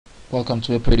Welcome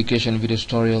to Web Education Video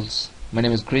Tutorials. My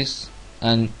name is Chris,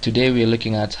 and today we are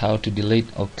looking at how to delete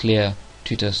or clear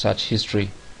Twitter search history.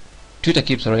 Twitter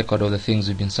keeps a record of the things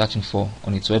you've been searching for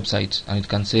on its website, and it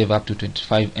can save up to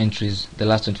 25 entries, the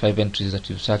last 25 entries that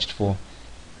you've searched for.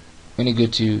 When you go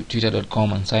to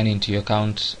twitter.com and sign into your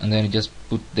account, and then you just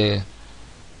put the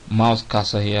mouse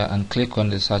cursor here and click on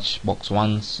the search box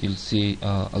once, you'll see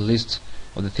a list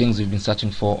of the things you've been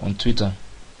searching for on Twitter.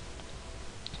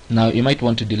 Now you might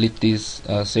want to delete these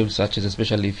saved searches,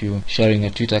 especially if you're sharing a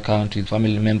Twitter account with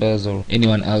family members or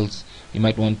anyone else. You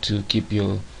might want to keep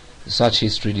your search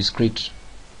history discreet.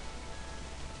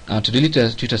 To delete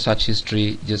a Twitter search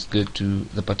history, just go to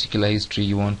the particular history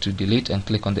you want to delete and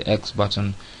click on the X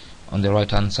button on the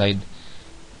right hand side.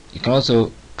 You can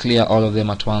also clear all of them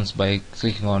at once by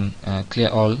clicking on clear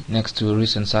all next to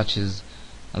recent searches,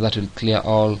 and that will clear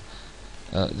all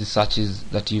the searches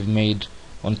that you've made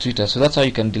on Twitter. So that's how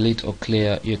you can delete or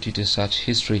clear your Twitter search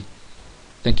history.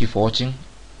 Thank you for watching.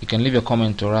 You can leave a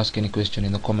comment or ask any question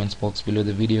in the comments box below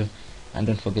the video, and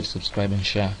don't forget to subscribe and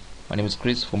share. My name is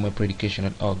Chris from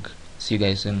webeducation.org. See you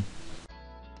guys soon.